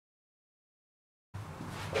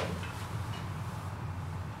Hi,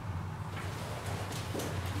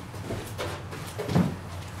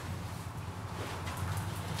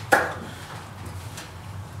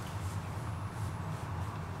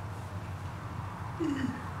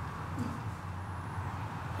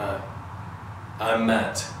 I'm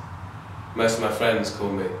Matt. Most of my friends call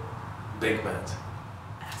me Big Matt.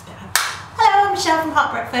 Hello, I'm Michelle from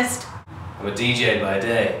Hot Breakfast. I'm a DJ by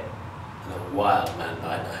day and a wild man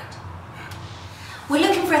by night. We're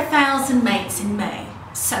looking for 1,000 mates in May.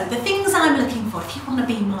 So the things I'm looking for, if you want to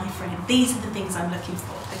be my friend, these are the things I'm looking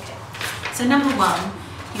for. Okay. So number one,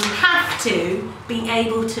 you have to be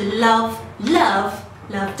able to love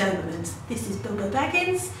Dobermans. This is Bilbo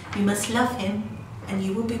Baggins. You must love him and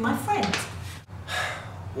you will be my friend.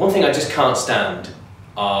 One thing I just can't stand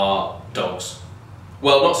are dogs.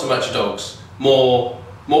 Well, not so much dogs, more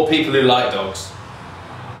people who like dogs.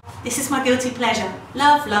 This is my guilty pleasure.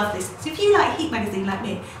 Love this. So if you like Heat magazine like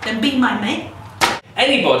me, then be my mate.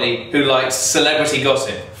 Anybody who likes celebrity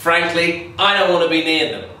gossip, frankly, I don't want to be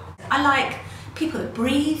near them. I like people that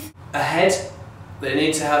breathe. A head? They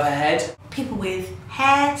need to have a head. People with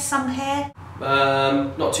hair, some hair.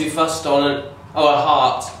 Not too fussed on it. Oh, a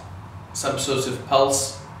heart. Some sort of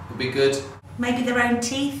pulse would be good. Maybe their own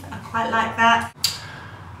teeth. I quite like that.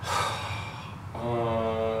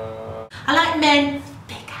 I like men with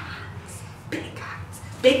big hands,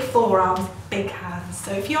 big forearms, big hands.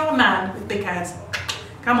 So if you're a man with big hands,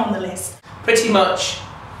 come on the list. Pretty much,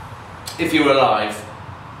 if you're alive,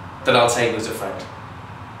 then I'll take you as a friend.